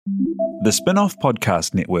The Spin-off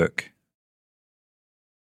Podcast Network.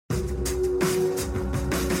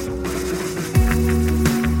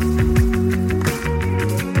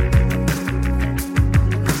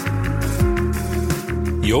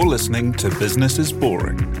 You're listening to Business is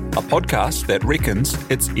Boring, a podcast that reckons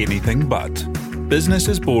it's anything but. Business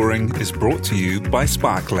is Boring is brought to you by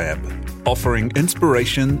Spark Lab, offering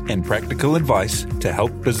inspiration and practical advice to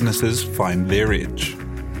help businesses find their edge.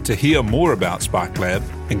 To hear more about Spark Lab,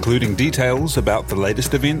 including details about the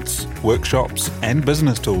latest events, workshops and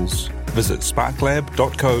business tools, visit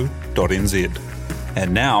sparklab.co.nz.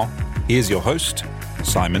 And now, here's your host,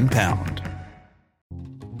 Simon Pound.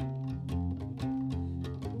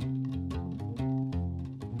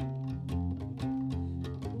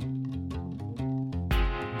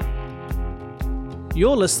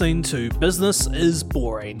 You're listening to Business is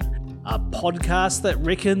Boring, a podcast that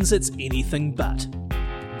reckons it's anything but.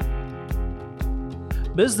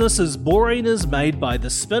 Business is Boring is made by The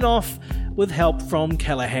Spin-off with help from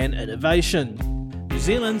Callaghan Innovation, New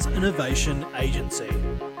Zealand's innovation agency.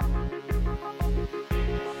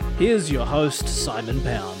 Here's your host, Simon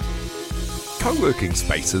Pound. Co-working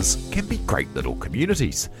spaces can be great little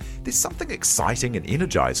communities. There's something exciting and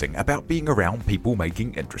energising about being around people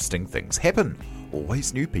making interesting things happen.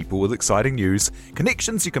 Always new people with exciting news,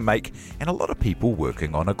 connections you can make, and a lot of people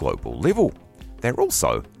working on a global level. They're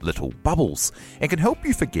also little bubbles and can help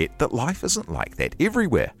you forget that life isn't like that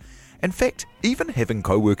everywhere. In fact, even having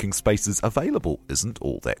co-working spaces available isn't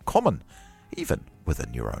all that common, even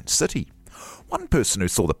within your own city. One person who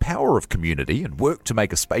saw the power of community and worked to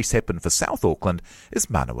make a space happen for South Auckland is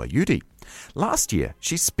Manawa Udy. Last year,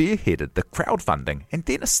 she spearheaded the crowdfunding and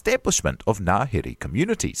then establishment of Ngāhere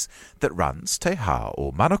Communities that runs Te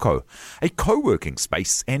Hao Manako, a co-working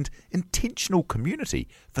space and intentional community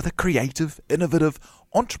for the creative, innovative,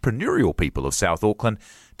 entrepreneurial people of South Auckland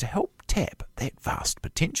to help tap that vast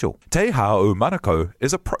potential. Te Hao Manako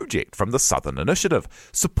is a project from the Southern Initiative,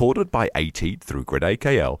 supported by ATEED through Grid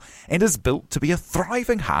AKL, and is built to be a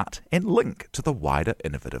thriving heart and link to the wider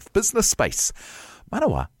innovative business space.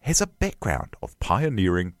 Manawa has a background of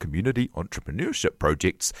pioneering community entrepreneurship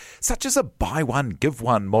projects such as a buy one, give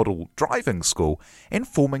one model driving school and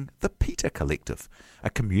forming the Peter Collective, a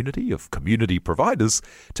community of community providers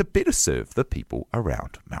to better serve the people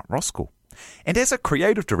around Mount Roskill. And as a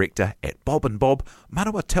creative director at Bob & Bob,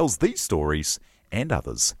 Manawa tells these stories and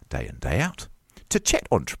others day in, day out. To chat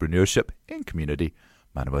entrepreneurship and community,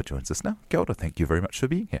 Manawa joins us now. Kia ora, thank you very much for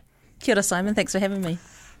being here. Kia ora, Simon. Thanks for having me.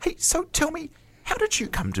 Hey, so tell me, how did you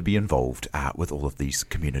come to be involved with all of these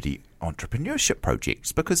community entrepreneurship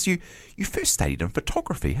projects? Because you first studied in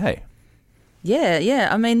photography, hey? Yeah.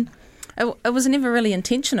 I mean, it was never really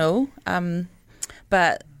intentional,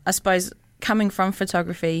 but I suppose coming from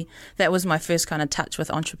photography, that was my first kind of touch with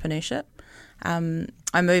entrepreneurship.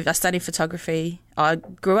 I studied photography. I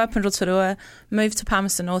grew up in Rotorua, moved to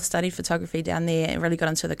Palmerston North, studied photography down there, and really got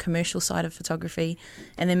into the commercial side of photography,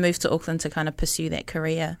 and then moved to Auckland to kind of pursue that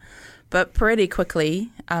career. But pretty quickly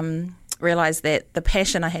realised that the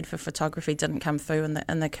passion I had for photography didn't come through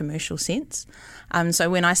in the commercial sense. So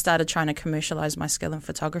when I started trying to commercialise my skill in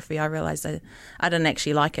photography, I realised that I didn't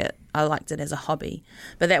actually like it. I liked it as a hobby.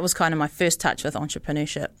 But that was kind of my first touch with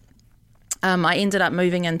entrepreneurship. I ended up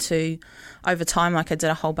moving into, over time, I did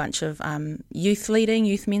a whole bunch of youth leading,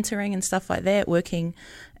 youth mentoring and stuff like that, working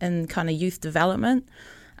in kind of youth development.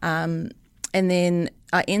 And then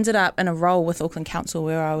I ended up in a role with Auckland Council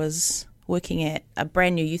where I was working at a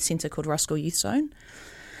brand new youth centre called Roskill Youth Zone.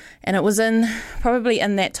 And it was probably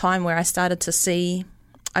in that time where I started to see,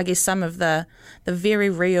 I guess, some of the very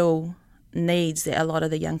real needs that a lot of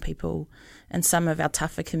the young people in some of our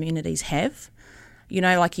tougher communities have. You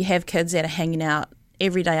know, like you have kids that are hanging out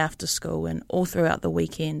every day after school and all throughout the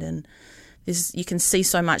weekend, and you can see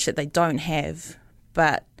so much that they don't have.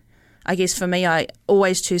 But I guess for me, I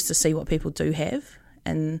always choose to see what people do have.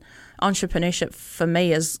 And entrepreneurship for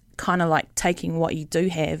me is kind of like taking what you do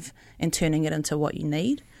have and turning it into what you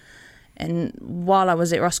need. And while I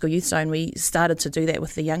was at Roskill Youth Zone, we started to do that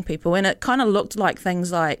with the young people. And it kind of looked like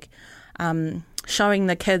things like showing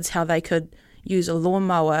the kids how they could use a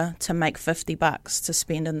lawnmower to make $50 to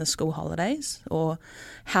spend in the school holidays, or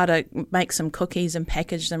how to make some cookies and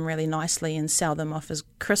package them really nicely and sell them off as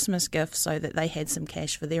Christmas gifts so that they had some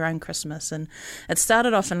cash for their own Christmas. And it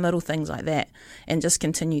started off in little things like that and just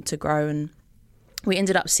continued to grow. And we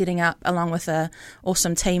ended up setting up, along with an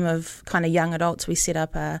awesome team of kind of young adults, we set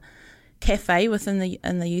up a cafe within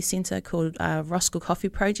the youth centre called Roskill Coffee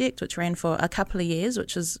Project, which ran for a couple of years,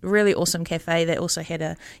 which was a really awesome cafe that also had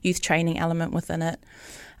a youth training element within it.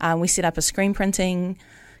 We set up a screen printing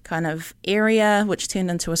kind of area, which turned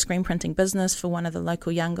into a screen printing business for one of the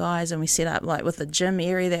local young guys. And we set up, like with the gym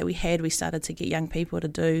area that we had, we started to get young people to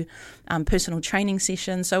do personal training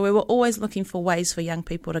sessions. So we were always looking for ways for young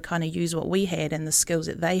people to kind of use what we had and the skills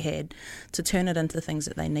that they had to turn it into things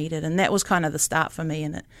that they needed. And that was kind of the start for me,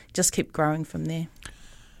 and it just kept growing from there.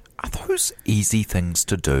 Are those easy things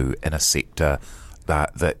to do in a sector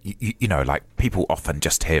that you know, like people often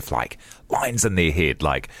just have like lines in their head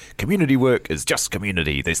like community work is just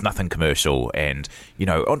community, there's nothing commercial, and you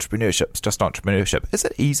know, entrepreneurship's just entrepreneurship. Is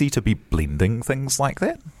it easy to be blending things like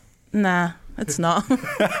that? Nah, it's not.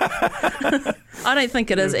 I don't think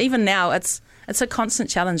it is. Even now, it's a constant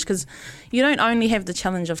challenge, because you don't only have the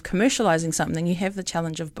challenge of commercialising something, you have the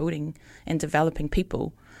challenge of building and developing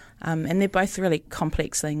people, and they're both really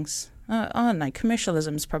complex things. I don't know,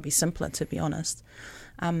 commercialism is probably simpler, to be honest,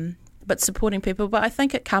 but supporting people. But I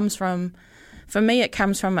think it comes from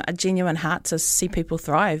a genuine heart to see people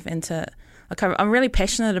thrive, and to, like, I'm really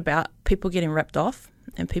passionate about people getting ripped off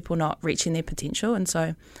and people not reaching their potential, and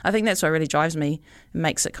so I think that's what really drives me and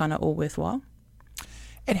makes it kind of all worthwhile.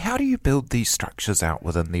 And how do you build these structures out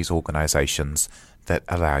within these organisations that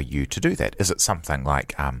allow you to do that? Is it something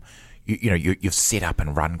like you've set up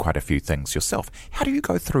and run quite a few things yourself? How do you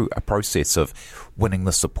go through a process of winning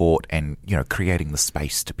the support and, you know, creating the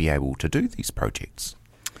space to be able to do these projects?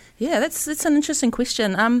 Yeah, that's an interesting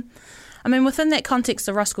question. I mean, within that context,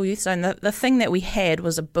 the Roskilde Youth Zone, the thing that we had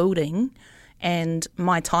was a building, and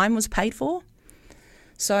my time was paid for.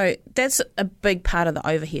 So that's a big part of the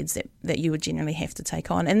overheads that you would generally have to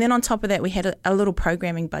take on. And then on top of that, we had a little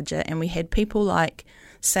programming budget, and we had people like,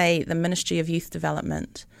 say, the Ministry of Youth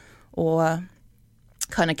Development or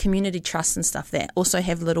kind of community trusts and stuff that also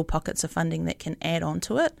have little pockets of funding that can add on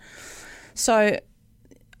to it. So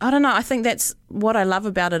I don't know, I think that's what I love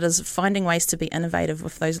about it, is finding ways to be innovative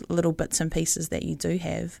with those little bits and pieces that you do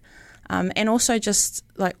have. And also just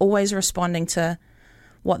like always responding to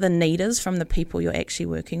what the need is from the people you're actually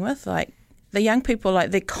working with. Like the young people,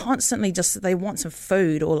 like they're constantly they want some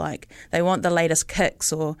food, or like they want the latest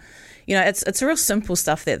kicks, or, you know, it's real simple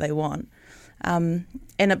stuff that they want. And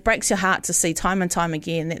it breaks your heart to see time and time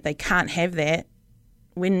again that they can't have that,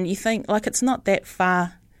 when you think like it's not that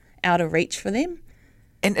far out of reach for them.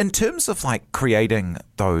 And in terms of like creating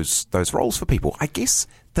those roles for people, I guess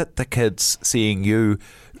that the kids seeing you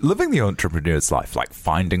living the entrepreneur's life, like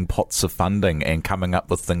finding pots of funding and coming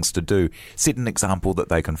up with things to do, set an example that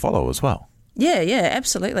they can follow as well. Yeah,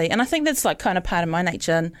 absolutely. And I think that's like kind of part of my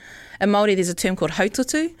nature. And in Māori, there's a term called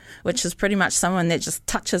haututu, which is pretty much someone that just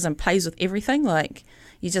touches and plays with everything. Like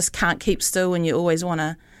you just can't keep still, and you always want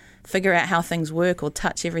to figure out how things work or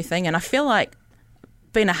touch everything. And I feel like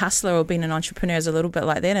being a hustler or being an entrepreneur is a little bit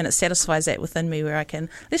like that, and it satisfies that within me, where I can,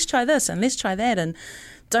 let's try this and let's try that, and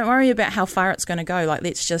don't worry about how far it's going to go. Like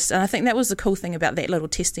let's just, and I think that was the cool thing about that little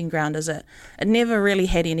testing ground, is it never really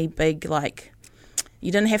had any big, like,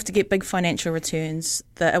 you didn't have to get big financial returns.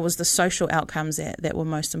 It was the social outcomes that were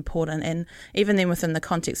most important. And even then, within the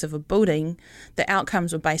context of a building, the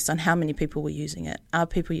outcomes were based on how many people were using it. Are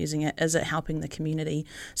people using it? Is it helping the community?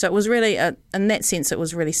 So it was really, in that sense, it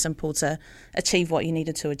was really simple to achieve what you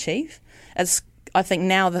needed to achieve. I think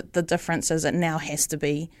now that the difference is it now has to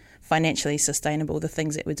be financially sustainable, the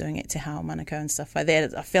things that we're doing at Te Hao Manukau and stuff like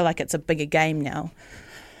that. I feel like it's a bigger game now.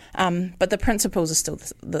 But the principles are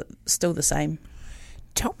still the same.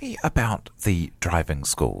 Tell me about the driving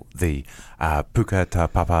school, the Puka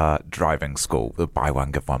Tāpapa driving school, the buy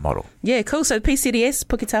one, give one model. Yeah, cool. So PCDS,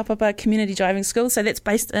 Puka Tāpapa Community Driving School. So that's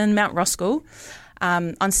based in Mount Roskilde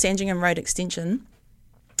on Sandringham Road Extension.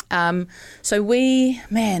 So over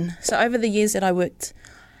the years that I worked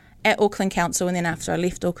at Auckland Council, and then after I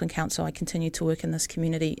left Auckland Council, I continued to work in this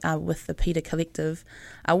community with the Peter Collective.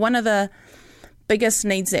 One of the biggest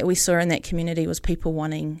needs that we saw in that community was people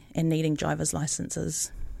wanting and needing driver's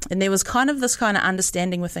licenses. And there was kind of this kind of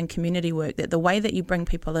understanding within community work that the way that you bring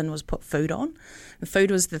people in was put food on. And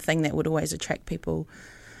food was the thing that would always attract people.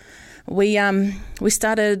 We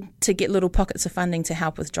started to get little pockets of funding to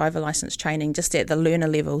help with driver license training just at the learner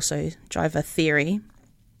level, so driver theory.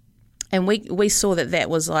 And we saw that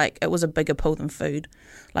was like, it was a bigger pull than food.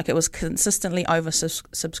 Like it was consistently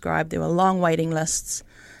oversubscribed. There were long waiting lists.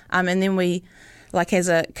 And then we, like as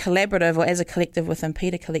a collaborative or as a collective within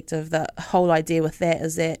Peter Collective, the whole idea with that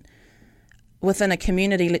is that within a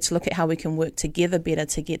community, let's look at how we can work together better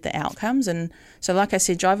to get the outcomes. And so, like I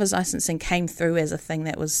said, driver's licensing came through as a thing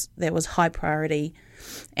that was high priority.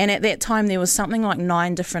 And at that time, there was something like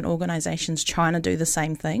 9 different organisations trying to do the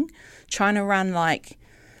same thing, trying to run like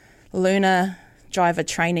learner driver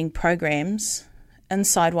training programs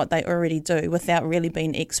inside what they already do without really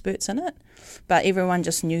being experts in it. But everyone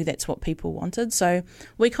just knew that's what people wanted. So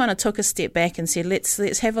we kind of took a step back and said,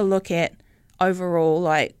 let's have a look at overall,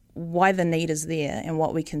 like, why the need is there and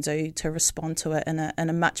what we can do to respond to it in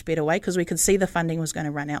a much better way, because we could see the funding was going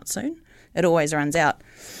to run out soon. It always runs out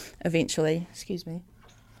eventually. Excuse me.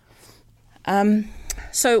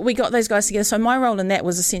 So we got those guys together. So my role in that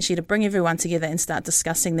was essentially to bring everyone together and start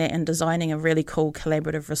discussing that and designing a really cool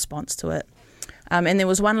collaborative response to it. And there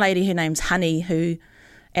was one lady her name's Honey, who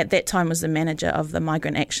at that time was the manager of the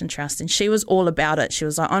Migrant Action Trust, and she was all about it. She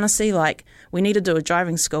was like, honestly, like, we need to do a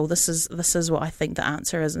driving school. This is what I think the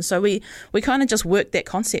answer is. And so we kind of just worked that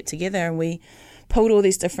concept together, and we pulled all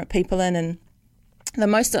these different people in. And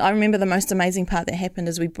I remember the most amazing part that happened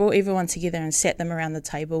is we brought everyone together and sat them around the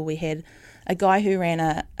table. We had a guy who ran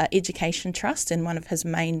a education trust, and one of his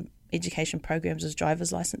main education programs is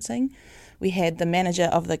driver's licensing. We had the manager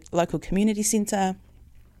of the local community centre.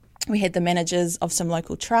 We had the managers of some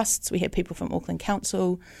local trusts. We had people from Auckland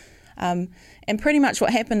Council. And pretty much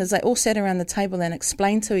what happened is they all sat around the table and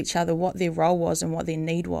explained to each other what their role was and what their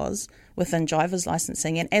need was within driver's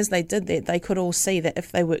licensing. And as they did that, they could all see that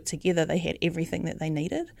if they worked together, they had everything that they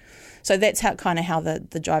needed. So that's how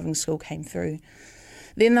the driving school came through.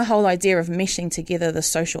 Then the whole idea of meshing together the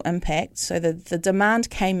social impact. So the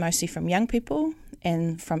demand came mostly from young people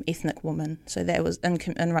and from ethnic women. So that was in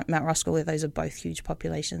Mount Roskill, where those are both huge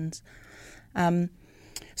populations.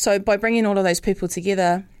 So by bringing all of those people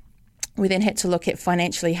together, we then had to look at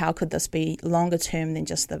financially how could this be longer term than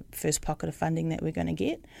just the first pocket of funding that we're going to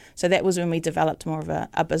get. So that was when we developed more of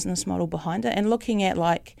a business model behind it, and looking at,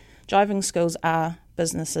 like, driving schools are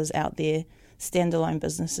businesses out there, standalone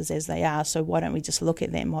businesses as they are. So why don't we just look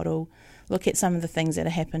at that model, look at some of the things that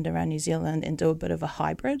have happened around New Zealand and do a bit of a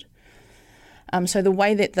hybrid. So the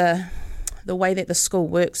way that the school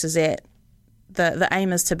works is that the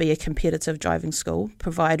aim is to be a competitive driving school,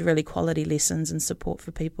 provide really quality lessons and support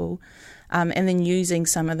for people, and then using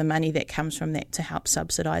some of the money that comes from that to help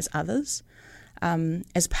subsidise others.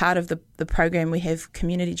 As part of the program, we have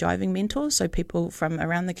community driving mentors, so people from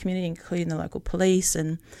around the community, including the local police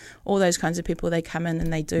and all those kinds of people, they come in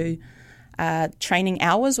and they do training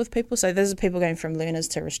hours with people. So those are people going from learners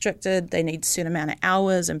to restricted. They need a certain amount of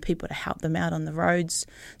hours and people to help them out on the roads.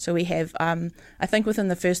 So we have, I think within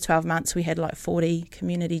the first 12 months, we had like 40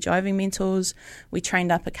 community driving mentors. We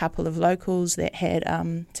trained up a couple of locals that had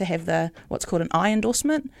to have what's called an I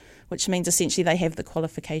endorsement, which means essentially they have the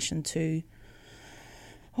qualification to,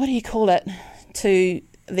 they're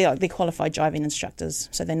qualified driving instructors,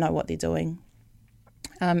 so they know what they're doing.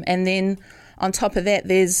 And then on top of that,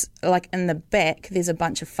 there's, like, in the back, there's a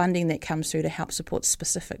bunch of funding that comes through to help support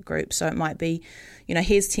specific groups. So it might be,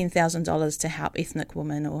 here's $10,000 to help ethnic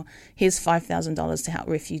women, or here's $5,000 to help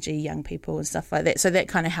refugee young people and stuff like that. So that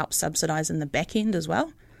kind of helps subsidise in the back end as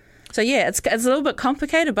well. So yeah, it's a little bit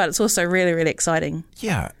complicated, but it's also really, really exciting.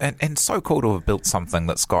 Yeah, and so cool to have built something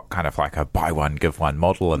that's got kind of like a buy one, give one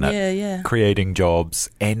model in it. Yeah. Creating jobs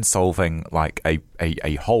and solving like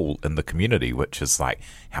a hole in the community, which is like,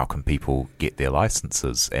 how can people get their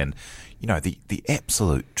licenses? And, the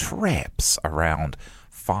absolute traps around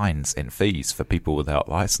fines and fees for people without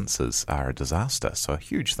licenses are a disaster. So a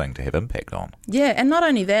huge thing to have impact on. Yeah, and not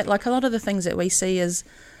only that, like, a lot of the things that we see is,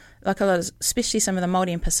 like, especially some of the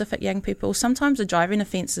Māori and Pacific young people, sometimes a driving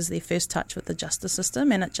offence is their first touch with the justice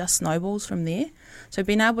system, and it just snowballs from there. So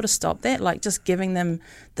being able to stop that, like just giving them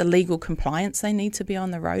the legal compliance they need to be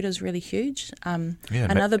on the road, is really huge.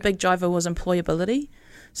 Another big driver was employability.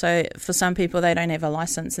 So for some people, they don't have a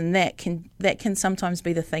licence, and that can sometimes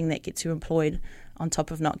be the thing that gets you employed on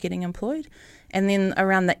top of not getting employed. And then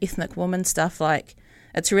around the ethnic woman stuff, like,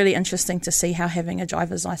 it's really interesting to see how having a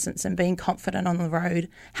driver's licence and being confident on the road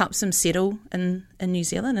helps them settle in New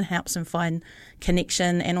Zealand and helps them find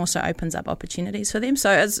connection, and also opens up opportunities for them.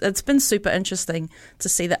 So it's been super interesting to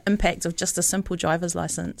see the impact of just a simple driver's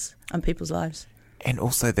licence on people's lives. And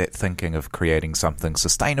also that thinking of creating something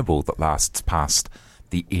sustainable that lasts past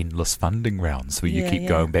the endless funding rounds, where you keep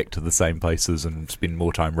going back to the same places and spend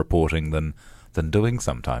more time reporting than doing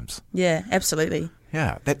sometimes. Yeah, absolutely.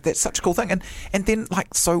 Yeah, that's such a cool thing. And then,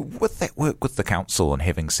 like, so with that work with the council and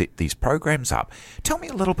having set these programs up, tell me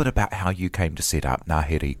a little bit about how you came to set up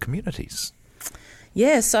Ngāhere Communities.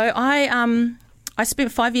 Yeah, so I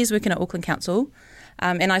spent 5 years working at Auckland Council,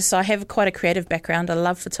 and I have quite a creative background. I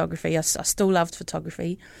love photography. I still loved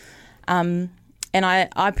photography. And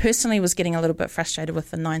I personally was getting a little bit frustrated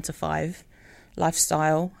with the 9 to 5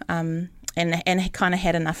 lifestyle. and kind of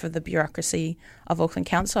had enough of the bureaucracy of Auckland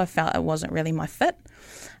Council. I felt it wasn't really my fit.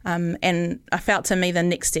 And I felt to me the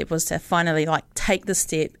next step was to finally take the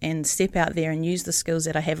step and step out there and use the skills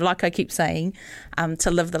that I have, like I keep saying, to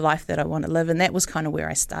live the life that I want to live. And that was kind of where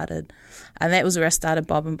I started. And that was where I started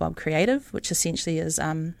Bob and Bob Creative, which essentially is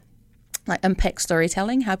impact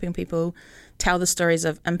storytelling, helping people tell the stories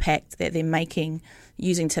of impact that they're making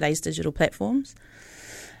using today's digital platforms.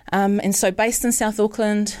 And so based in South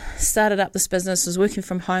Auckland, started up this business, was working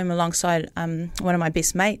from home alongside one of my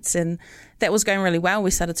best mates, and that was going really well.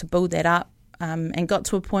 We started to build that up and got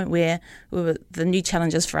to a point where the new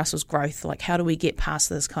challenges for us was growth. Like, how do we get past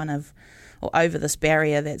this or over this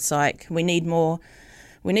barrier that's like, we need more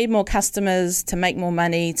customers to make more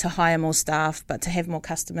money, to hire more staff, but to have more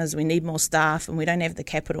customers, we need more staff, and we don't have the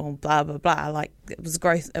capital, blah, blah, blah. Like, it was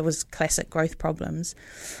growth. It was classic growth problems.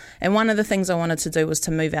 And one of the things I wanted to do was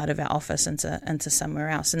to move out of our office into somewhere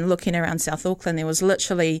else. And looking around South Auckland, there was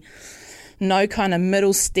literally no kind of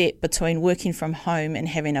middle step between working from home and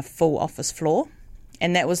having a full office floor.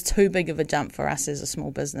 And that was too big of a jump for us as a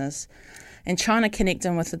small business. And trying to connect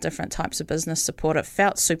in with the different types of business support, it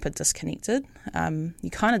felt super disconnected. You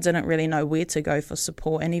kind of didn't really know where to go for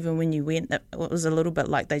support. And even when you went, it was a little bit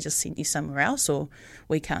like they just sent you somewhere else, or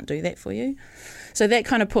we can't do that for you. So that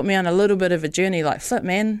kind of put me on a little bit of a journey, like, flip,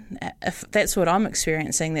 man, if that's what I'm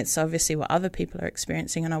experiencing, that's obviously what other people are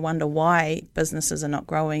experiencing. And I wonder why businesses are not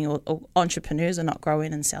growing, or entrepreneurs are not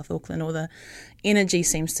growing in South Auckland, or the energy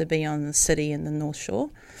seems to be on the city and the North Shore.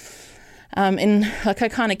 And I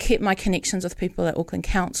kind of kept my connections with people at Auckland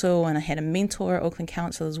Council, and I had a mentor at Auckland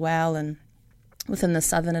Council as well, and within the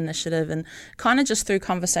Southern Initiative, and kind of just through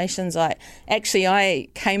conversations, I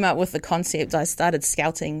came up with the concept. I started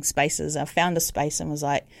scouting spaces. I found a space and was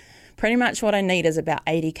like, pretty much what I need is about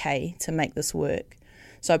 80K to make this work.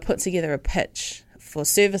 So I put together a pitch for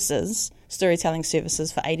storytelling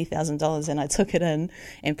services for $80,000, and I took it in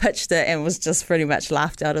and pitched it and was just pretty much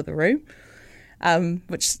laughed out of the room.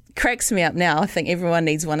 Which cracks me up now. I think everyone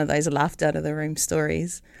needs one of those laughed out of the room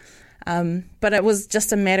stories. But it was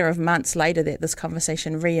just a matter of months later that this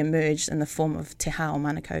conversation re-emerged in the form of Te Hao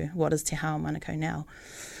Manukau. What is Te Hao Manukau now?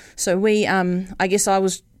 So I guess I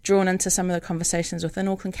was drawn into some of the conversations within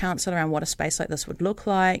Auckland Council around what a space like this would look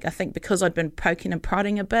like. I think because I'd been poking and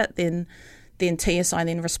prodding a bit, then TSI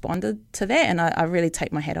then responded to that, and I really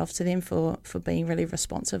take my hat off to them for being really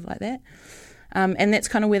responsive like that. And that's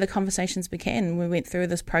kind of where the conversations began. We went through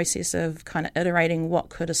this process of kind of iterating what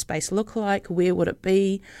could a space look like, where would it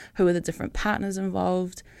be, who are the different partners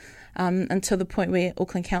involved, until the point where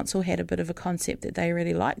Auckland Council had a bit of a concept that they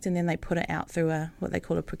really liked, and then they put it out through what they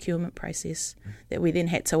call a procurement process that we then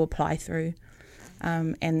had to apply through,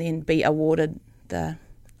 and then be awarded the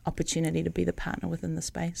opportunity to be the partner within the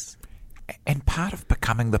space. And part of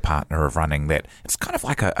becoming the partner of running that, it's kind of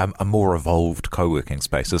like a more evolved co-working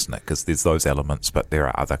space, isn't it? Because there's those elements, but there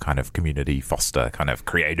are other kind of community foster, kind of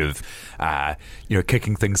creative,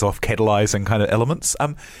 kicking things off, catalysing kind of elements.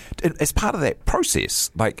 As part of that process,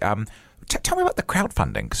 tell me about the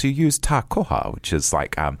crowdfunding, because you use Tā Koha, which is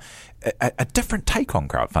like a different take on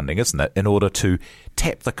crowdfunding, isn't it, in order to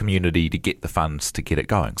tap the community to get the funds to get it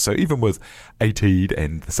going. So even with ATEED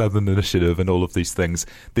and the Southern Initiative and all of these things,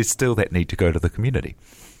 there's still that need to go to the community.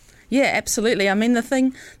 Yeah, absolutely. I mean,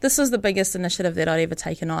 this was the biggest initiative that I'd ever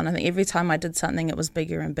taken on. I think every time I did something, it was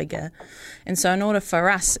bigger and bigger. And so in order for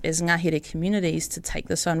us as Ngahere communities to take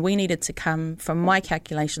this on, we needed to come, from my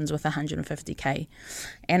calculations, with 150K.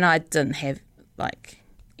 And I didn't have,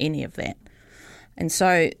 any of that. And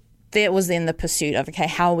so that was then the pursuit of, okay,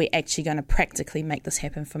 how are we actually going to practically make this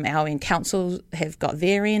happen from our end? Councils have got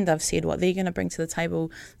their end. They've said what they're going to bring to the table.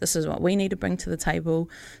 This is what we need to bring to the table.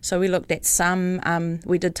 So we looked at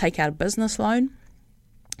we did take out a business loan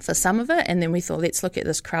for some of it, and then we thought, let's look at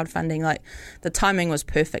this crowdfunding. The timing was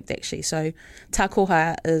perfect, actually. So Tā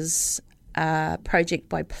Koha is a project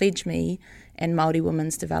by Pledge Me and Māori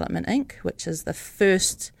Women's Development Inc., which is the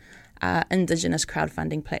first Indigenous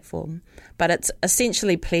crowdfunding platform, but it's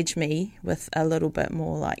essentially Pledge Me with a little bit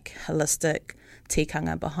more holistic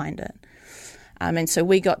tikanga behind it. And so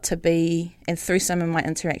we got to be, and through some of my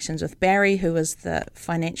interactions with Barry, who was the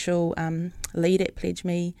financial lead at Pledge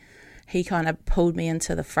Me, he kind of pulled me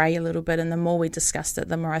into the fray a little bit, and the more we discussed it,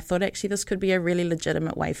 the more I thought actually this could be a really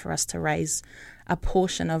legitimate way for us to raise a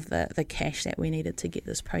portion of the cash that we needed to get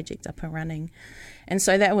this project up and running. And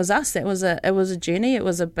so that was us. It was a journey. It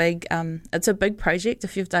was a big it's a big project.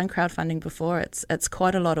 If you've done crowdfunding before, it's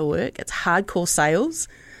quite a lot of work. It's hardcore sales.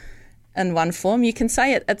 in one form. You can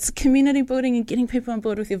say it's community building and getting people on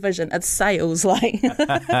board with your vision. It's sales, like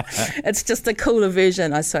it's just a cooler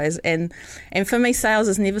version, I suppose. And for me, sales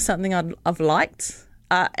is never something I've liked.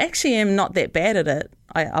 I actually am not that bad at it.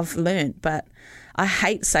 I've learned, but I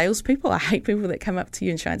hate salespeople. I hate people that come up to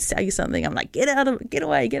you and try and sell you something. I'm like, get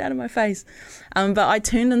away, get out of my face. But I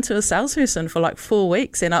turned into a salesperson for like 4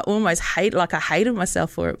 weeks, and I almost I hated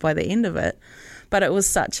myself for it by the end of it. But it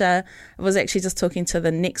was I was actually just talking to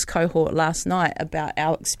the next cohort last night about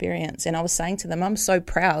our experience, and I was saying to them, I'm so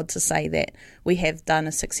proud to say that we have done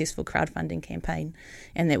a successful crowdfunding campaign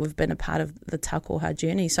and that we've been a part of the Takoha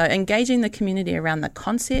journey. So engaging the community around the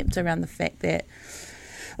concept, around the fact that,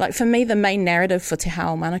 like for me, the main narrative for Te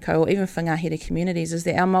Hao Manukau or even Whangahere communities is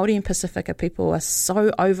that our Māori and Pasifika people are so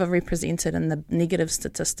overrepresented in the negative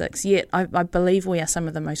statistics, yet I believe we are some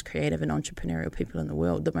of the most creative and entrepreneurial people in the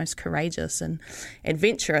world, the most courageous and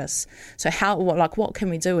adventurous. So what can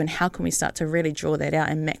we do, and how can we start to really draw that out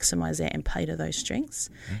and maximise that and play to those strengths?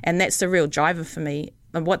 And that's the real driver for me,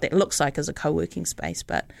 and what that looks like as a co-working space,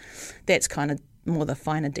 but that's kind of more the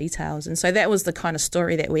finer details. And so that was the kind of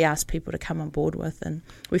story that we asked people to come on board with, and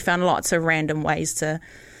we found lots of random ways to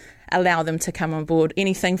allow them to come on board.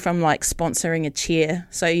 Anything from like sponsoring a chair.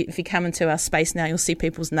 So if you come into our space now, you'll see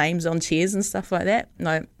people's names on chairs and stuff like that.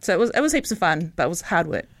 So it was heaps of fun, but it was hard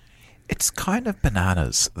work. It's kind of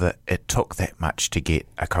bananas that it took that much to get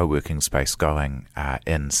a co-working space going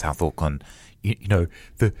in South Auckland. You know,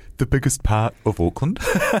 the biggest part of Auckland.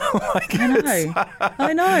 I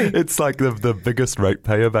know. It's like the biggest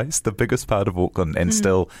ratepayer base, the biggest part of Auckland, and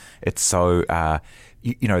still it's so,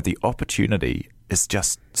 the opportunity is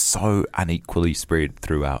just so unequally spread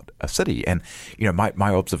throughout a city. And,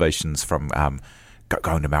 my observations from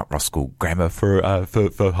going to Mount Roskill Grammar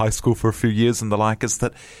for high school for a few years and the like is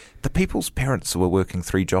that the people's parents who were working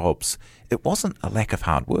 3 jobs, it wasn't a lack of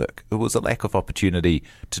hard work. It was a lack of opportunity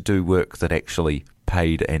to do work that actually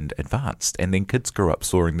paid and advanced. And then kids grew up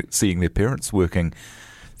seeing their parents working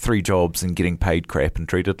 3 jobs and getting paid crap and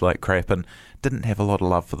treated like crap and didn't have a lot of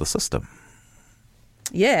love for the system.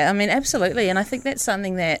 Yeah, I mean, absolutely. And I think that's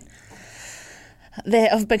something that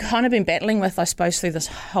I've been battling with, I suppose, through this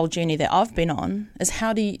whole journey that I've been on, is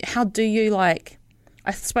how do you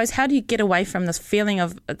get away from this feeling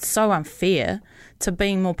of it's so unfair to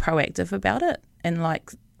being more proactive about it? And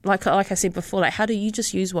like I said before, like how do you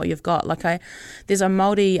just use what you've got? There's a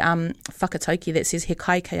Māori whakatauki that says he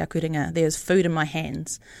kai kei aku ringa, there's food in my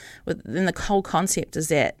hands. Then the whole concept is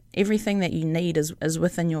that everything that you need is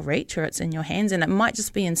within your reach, or it's in your hands, and it might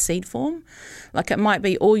just be in seed form. Like it might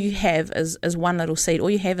be all you have is one little seed, all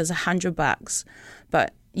you have is $100,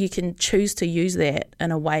 but you can choose to use that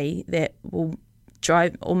in a way that will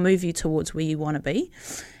drive or move you towards where you want to be.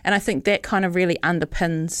 And I think that kind of really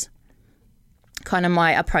underpins kind of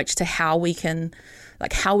my approach to how we can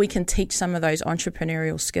teach some of those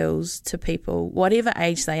entrepreneurial skills to people, whatever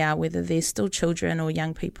age they are, whether they're still children or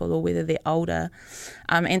young people or whether they're older,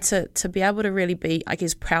 and to be able to really be, I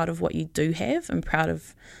guess, proud of what you do have and proud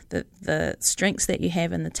of the strengths that you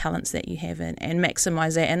have and the talents that you have, and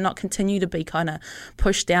maximise that, and not continue to be kind of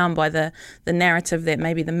pushed down by the narrative that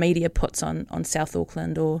maybe the media puts on South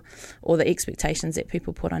Auckland or the expectations that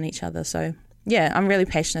people put on each other. So yeah, I'm really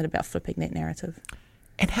passionate about flipping that narrative.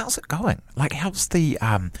 And how's it going? Like, how's the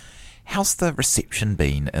reception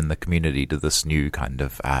been in the community to this new kind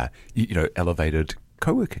of elevated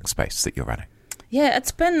co-working space that you're running? Yeah,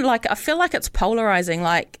 it's been I feel like it's polarising.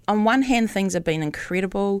 Like on one hand, things have been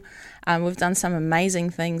incredible. We've done some amazing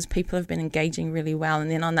things. People have been engaging really well.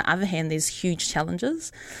 And then on the other hand, there's huge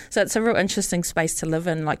challenges. So it's a real interesting space to live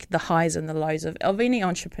in, like the highs and the lows of any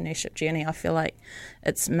entrepreneurship journey. I feel like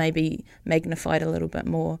it's maybe magnified a little bit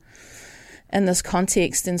more in this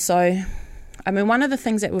context. And so, I mean, one of the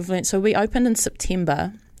things that we've learned, so we opened in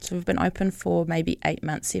September. So we've been open for maybe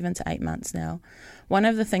 7 to 8 months now. One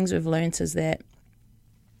of the things we've learned is that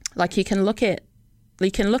you can look at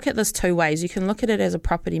this 2 ways. You can look at it as a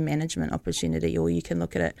property management opportunity, or you can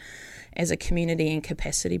look at it as a community and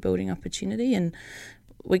capacity building opportunity. And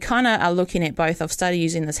we kind of are looking at both. I've started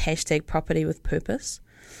using this hashtag property with purpose.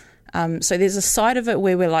 So there's a side of it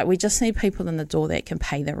where we're we just need people in the door that can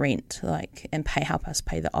pay the rent, and help us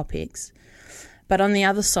pay the OPEX. But on the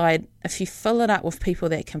other side, if you fill it up with people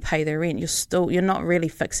that can pay their rent, you're not really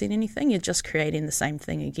fixing anything. You're just creating the same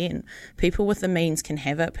thing again. People with the means can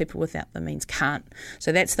have it. People without the means can't.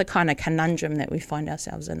 So that's the kind of conundrum that we find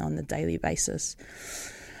ourselves in on a daily basis.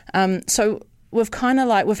 So we've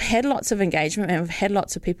had lots of engagement and we've had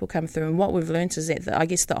lots of people come through, and what we've learned is that I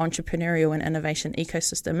guess the entrepreneurial and innovation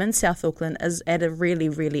ecosystem in South Auckland is at a really,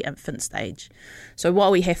 really infant stage. So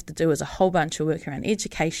what we have to do is a whole bunch of work around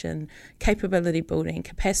education, capability building,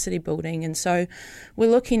 capacity building, and so we're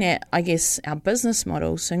looking at, I guess, our business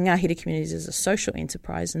model. So Ngāhere Communities is a social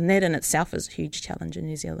enterprise, and that in itself is a huge challenge in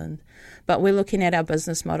New Zealand. But we're looking at our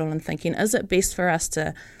business model and thinking, is it best for us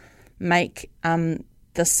to make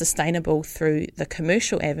this sustainable through the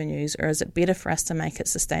commercial avenues, or is it better for us to make it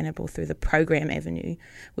sustainable through the program avenue,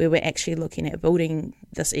 where we're actually looking at building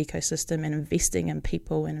this ecosystem and investing in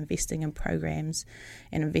people and investing in programs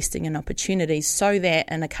and investing in opportunities, so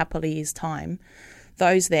that in a couple of years' time,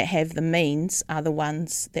 those that have the means are the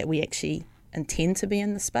ones that we actually intend to be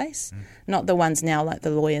in the space, not the ones now like the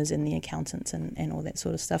lawyers and the accountants and all that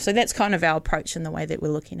sort of stuff. So that's kind of our approach in the way that we're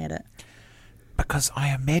looking at it. Because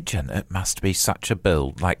I imagine it must be such a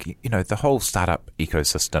build, like, the whole startup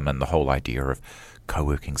ecosystem and the whole idea of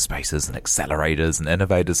co-working spaces and accelerators and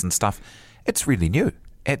innovators and stuff, it's really new.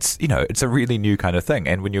 It's a really new kind of thing.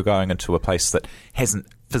 And when you're going into a place that hasn't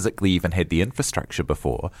physically even had the infrastructure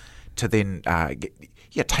before, to then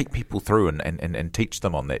take people through and teach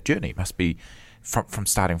them on that journey must be from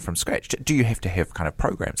starting from scratch. Do you have to have kind of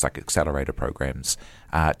programs, like accelerator programs,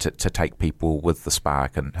 to take people with the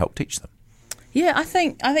spark and help teach them? Yeah, I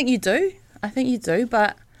think you do.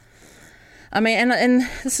 But I mean, and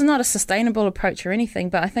this is not a sustainable approach or anything,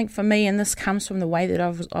 but I think for me, and this comes from the way that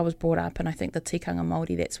I was brought up, and I think the tikanga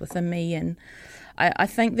Māori that's within me, and I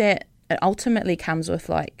think that it ultimately comes with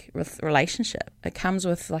relationship. It comes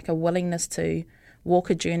with like a willingness to walk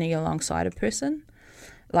a journey alongside a person,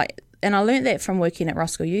 and I learnt that from working at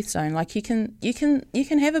Roscoe Youth Zone. Like you can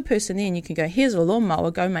have a person there and you can go, here's a lawnmower,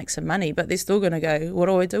 go make some money, but they're still going to go, what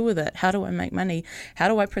do I do with it? How do I make money? How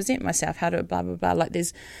do I present myself? How do I blah, blah, blah. Like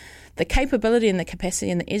there's the capability and the capacity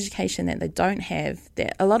and the education that they don't have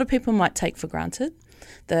that a lot of people might take for granted.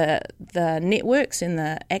 The networks and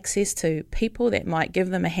the access to people that might give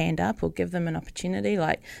them a hand up or give them an opportunity,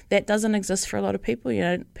 like that doesn't exist for a lot of people.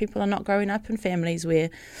 People are not growing up in families where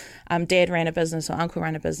dad ran a business or uncle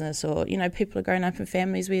ran a business, or people are growing up in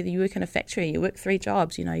families where you work in a factory, you work 3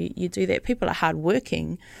 jobs, you do that. People are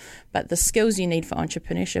hardworking, but the skills you need for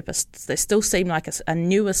entrepreneurship they still seem like a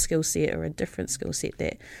newer skill set or a different skill set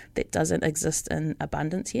that doesn't exist in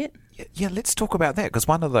abundance yet. Yeah, let's talk about that, because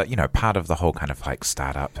one of the, part of the whole kind of like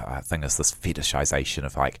startup thing is this fetishization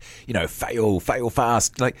of like, fail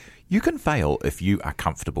fast. Like you can fail if you are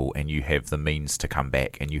comfortable and you have the means to come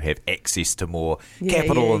back and you have access to more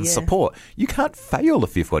capital and support. You can't fail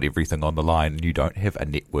if you've got everything on the line and you don't have a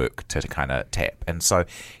network to kind of tap. And so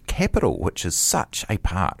capital, which is such a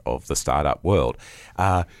part of the startup world,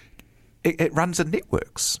 it runs in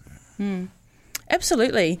networks.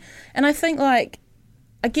 Absolutely. And I think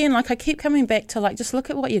again, I keep coming back to just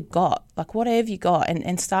look at what you got, what have you got,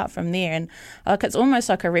 and start from there. And it's almost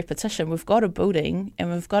like a repetition. We've got a building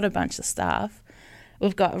and we've got a bunch of staff.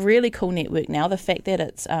 We've got a really cool network now. The fact that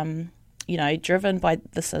it's driven by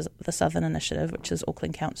the Southern Initiative, which is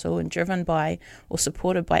Auckland Council, and driven by or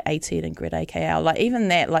supported by ATED and Grid AKL. Even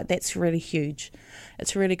that, that's really huge.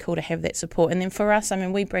 It's really cool to have that support. And then for us,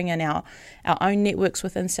 we bring in our own networks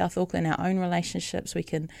within South Auckland, our own relationships. We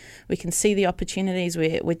can see the opportunities.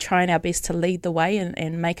 We're trying our best to lead the way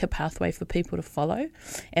and make a pathway for people to follow.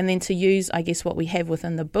 And then to use, I guess, what we have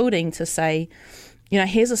within the building to say,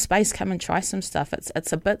 here's a space, come and try some stuff.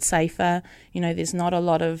 It's a bit safer. There's not a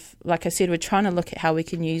lot of, like I said, we're trying to look at how we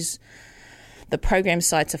can use the program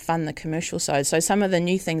side to fund the commercial side. So some of the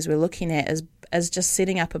new things we're looking at is just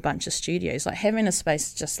setting up a bunch of studios, like having a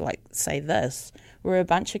space just like, say this, where a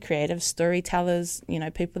bunch of creative storytellers,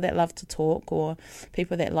 people that love to talk or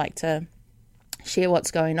people that like to share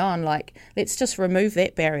what's going on. Let's just remove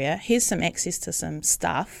that barrier. Here's some access to some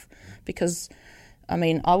stuff, because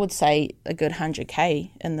I would say a good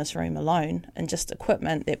 100K in this room alone, and just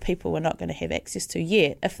equipment that people were not going to have access to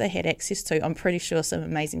yet. If they had access to, I'm pretty sure some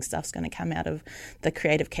amazing stuff's going to come out of the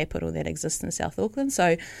creative capital that exists in South Auckland.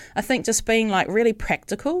 So I think just being really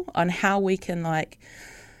practical on how we can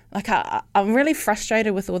I'm really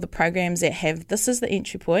frustrated with all the programs that have, this is the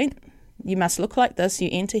entry point. You must look like this. You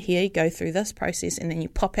enter here, you go through this process, and then you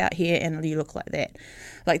pop out here and you look like that.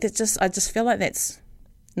 I just feel like that's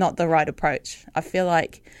not the right approach. I feel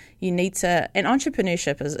like you need to, and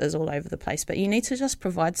entrepreneurship is all over the place, but you need to just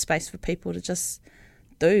provide space for people to just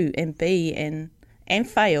do and be and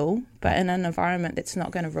fail, but in an environment that's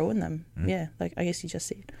not going to ruin them. Yeah, I guess you just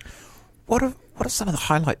said. What have some of the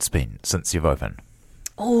highlights been since you've opened?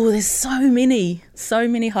 Oh, there's so many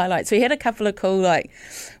highlights. We had a couple of cool,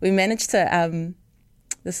 we managed to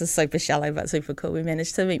This is super shallow but super cool. We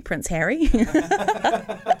managed to meet Prince Harry.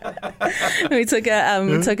 we took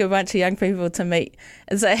a bunch of young people to meet.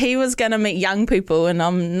 So he was going to meet young people, and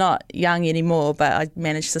I'm not young anymore, but I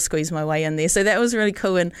managed to squeeze my way in there. So that was really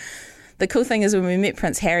cool. And the cool thing is when we met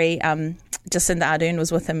Prince Harry, Jacinda Ardern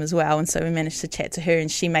was with him as well, and so we managed to chat to her,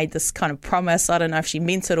 and she made this kind of promise. I don't know if she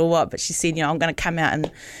meant it or what, but she said, I'm going to come out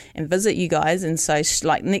and visit you guys. And so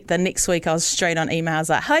the next week I was straight on email. I was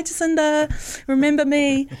like, hi Jacinda, remember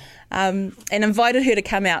me? And invited her to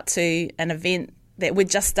come out to an event that we'd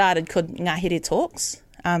just started called Ngahere Talks.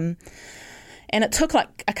 And it took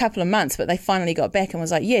like a couple of months, but they finally got back and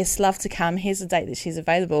was like, yes, love to come. Here's the date that she's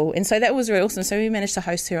available. And so that was really awesome. So we managed to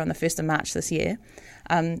host her on the 1st of March this year,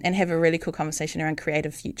 and have a really cool conversation around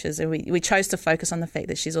creative futures. And we chose to focus on the fact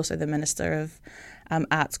that she's also the Minister of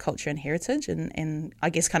Arts, Culture and Heritage, and I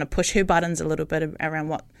guess kind of push her buttons a little bit around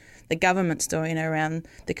what the government's doing around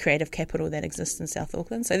the creative capital that exists in South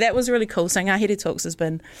Auckland. So that was really cool. So Ngahere Talks has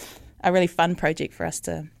been a really fun project for us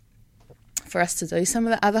to do. Some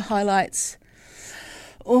of the other highlights...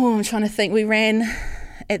 I'm trying to think. We ran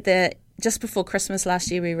just before Christmas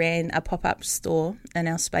last year, we ran a pop-up store in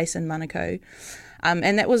our space in Manukau.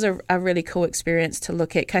 And that was a really cool experience to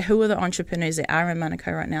look at who are the entrepreneurs that are in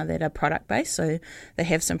Manukau right now that are product-based. So they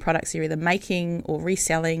have some products they're either making or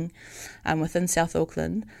reselling within South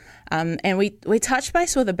Auckland. And we touched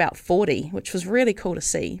base with about 40, which was really cool to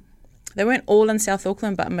see. They weren't all in South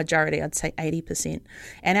Auckland, but a majority, I'd say 80%.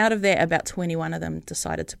 And out of that, about 21 of them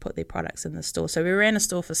decided to put their products in the store. So we ran a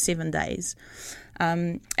store for 7 days.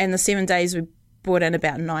 And the 7 days we brought in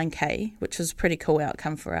about 9K, which was a pretty cool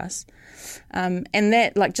outcome for us. And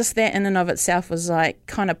that, just that in and of itself was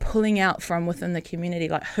kind of pulling out from within the community,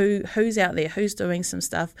 who's out there, who's doing some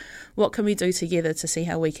stuff, what can we do together to see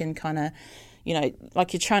how we can kind of, you're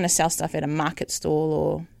trying to sell stuff at a market stall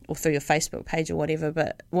or through your Facebook page or whatever,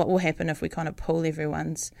 but what will happen if we kind of pull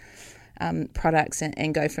everyone's products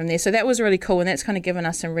and go from there. So that was really cool, and that's kind of given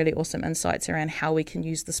us some really awesome insights around how we can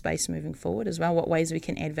use the space moving forward as well, what ways we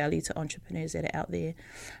can add value to entrepreneurs that are out there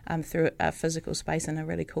through a physical space in a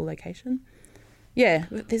really cool location. Yeah,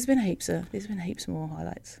 there's been heaps more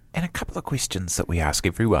highlights. And a couple of questions that we ask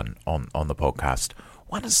everyone on the podcast.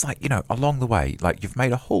 One is along the way, you've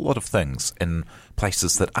made a whole lot of things in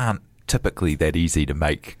places that aren't typically that easy to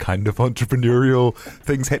make kind of entrepreneurial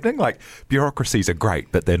things happening. Bureaucracies are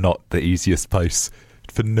great, but they're not the easiest place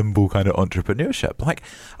for nimble kind of entrepreneurship.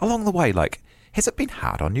 Along the way, has it been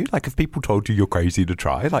hard on you? Have people told you you're crazy to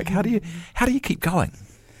try? How do you keep going?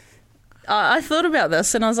 I thought about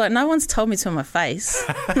this and I was like, no one's told me to my face.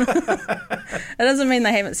 It doesn't mean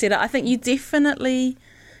they haven't said it. I think you definitely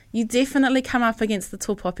come up against the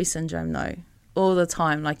tall poppy syndrome though, all the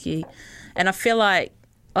time. And I feel like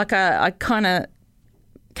I kind of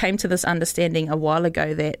came to this understanding a while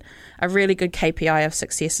ago that a really good KPI of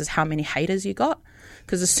success is how many haters you got.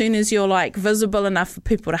 Because as soon as you're visible enough for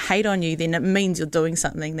people to hate on you, then it means you're doing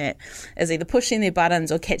something that is either pushing their buttons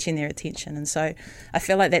or catching their attention. And so I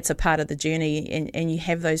feel like that's a part of the journey, and you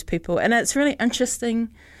have those people. And it's really interesting.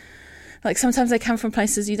 Sometimes they come from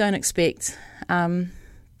places you don't expect,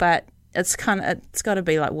 but it's got to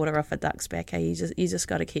be like water off a duck's back. You just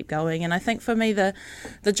got to keep going. And I think for me, the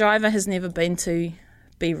driver has never been to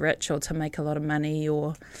be rich or to make a lot of money,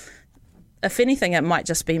 or if anything, it might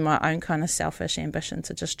just be my own kind of selfish ambition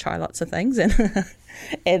to just try lots of things, and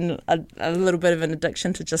and a little bit of an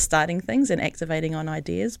addiction to just starting things and activating on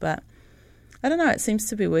ideas. But I don't know, it seems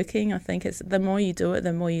to be working. I think it's the more you do it,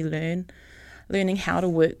 the more you learn. Learning how to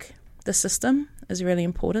work the system is really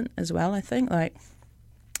important as well, I think. Like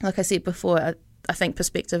I said before, I think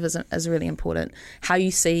perspective is really important. How you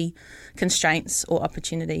see constraints or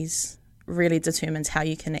opportunities really determines how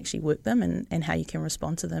you can actually work them and how you can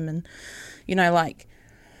respond to them. And,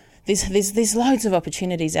 there's loads of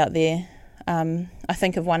opportunities out there. I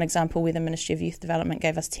think of one example where the Ministry of Youth Development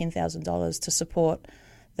gave us $10,000 to support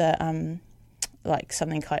the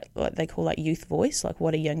something like they call Youth Voice,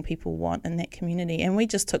 what do young people want in that community. And we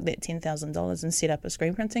just took that $10,000 and set up a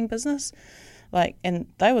screen printing business. And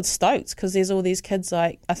they were stoked because there's all these kids.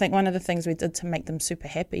 I think one of the things we did to make them super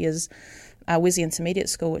happy is Wesley Intermediate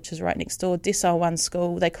School, which is right next door, Decile 1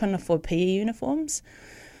 school, they couldn't afford PE uniforms.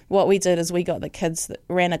 What we did is we got the kids that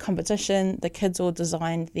ran a competition. The kids all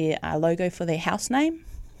designed their logo for their house name.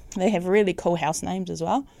 They have really cool house names as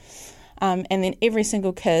well. And then every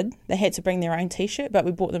single kid, they had to bring their own T-shirt, but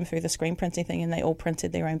we brought them through the screen printing thing and they all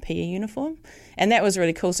printed their own PE uniform. And that was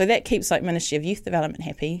really cool. So that keeps Ministry of Youth Development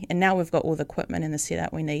happy. And now we've got all the equipment and the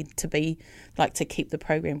setup we need to be to keep the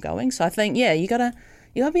program going. So I think, you gotta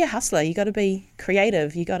be a hustler. You gotta be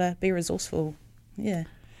creative. You gotta be resourceful. Yeah.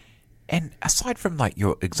 And aside from like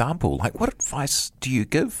your example, like what advice do you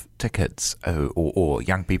give to kids or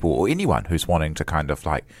young people or anyone who's wanting to kind of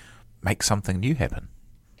like make something new happen?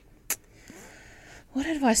 What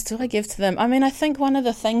advice do I give to them? I mean, I think one of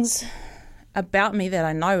the things about me that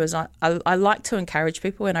I know is I like to encourage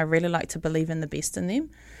people, and I really like to believe in the best in them.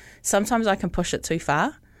 Sometimes I can push it too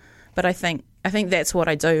far, but I think that's what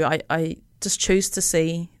I do. I just choose to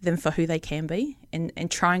see them for who they can be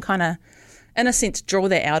and try and kind of, in a sense, draw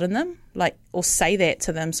that out in them, like, or say that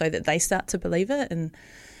to them so that they start to believe it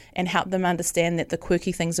and help them understand that the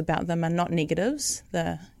quirky things about them are not negatives.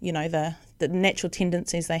 The natural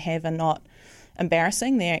tendencies they have are not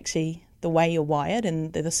embarrassing. They're actually the way you're wired,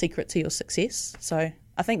 and they're the secret to your success. So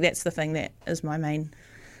I think that's the thing that is my main,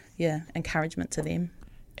 encouragement to them.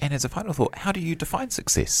 And as a final thought, how do you define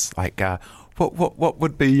success? Like, what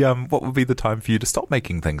would be the time for you to stop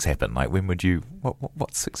making things happen? Like, when would you?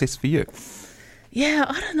 What's success for you? Yeah,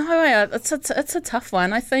 I don't know. It's a tough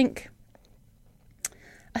one. I think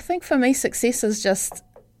for me, success is just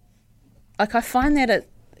like, I find that it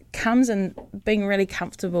comes in being really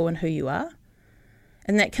comfortable in who you are,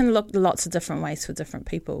 and that can look lots of different ways for different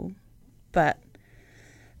people. But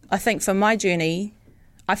I think for my journey,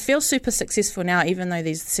 I feel super successful now, even though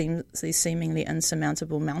these seemingly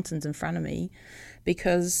insurmountable mountains in front of me,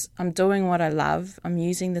 because I'm doing what I love. I'm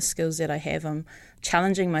using the skills that I have. I'm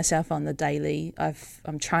challenging myself on the daily.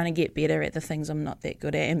 I'm trying to get better at the things I'm not that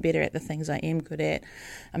good at and better at the things I am good at.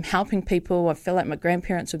 I'm helping people. I feel like my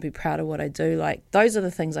grandparents would be proud of what I do. Like, those are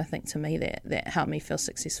the things I think to me that help me feel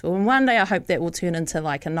successful. And one day I hope that will turn into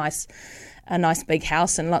like a nice big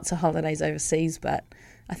house and lots of holidays overseas. But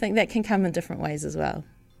I think that can come in different ways as well.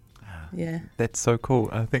 Yeah, that's so cool.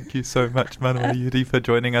 Thank you so much, Manawa Udy, for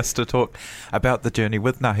joining us to talk about the journey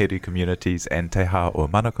with Ngāhere communities and Te Hā o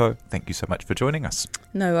Manukau. Thank you so much for joining us.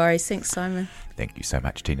 No worries. Thanks, Simon. Thank you so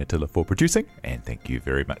much, Tina Tilla, for producing, and thank you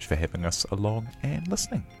very much for having us along and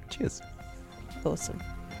listening. Cheers. Awesome.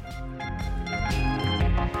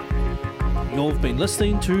 You've been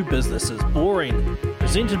listening to Business is Boring,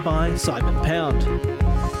 presented by Simon Pound,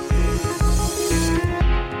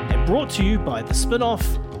 and brought to you by The Spin-Off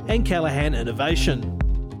and Callaghan Innovation.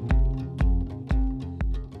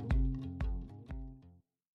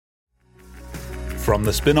 From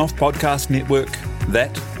the Spin-Off Podcast Network,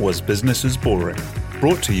 that was Business is Boring,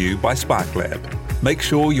 brought to you by SparkLab. Make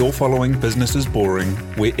sure you're following Business is Boring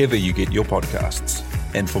wherever you get your podcasts.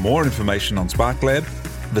 And for more information on SparkLab,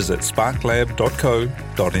 visit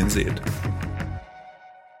sparklab.co.nz.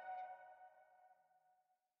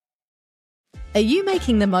 Are you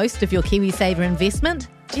making the most of your KiwiSaver investment?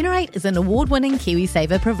 Generate is an award-winning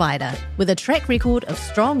KiwiSaver provider with a track record of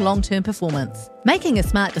strong long-term performance. Making a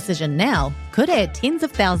smart decision now could add tens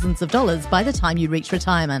of thousands of dollars by the time you reach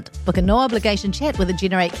retirement. Book a no-obligation chat with a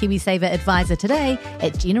Generate KiwiSaver advisor today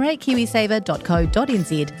at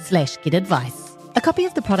generatekiwisaver.co.nz/get-advice. A copy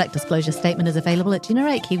of the product disclosure statement is available at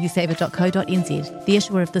generatekiwisaver.co.nz. The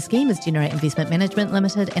issuer of the scheme is Generate Investment Management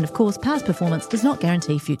Limited, and of course, past performance does not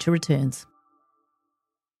guarantee future returns.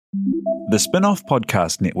 The Spin-Off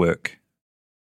Podcast Network.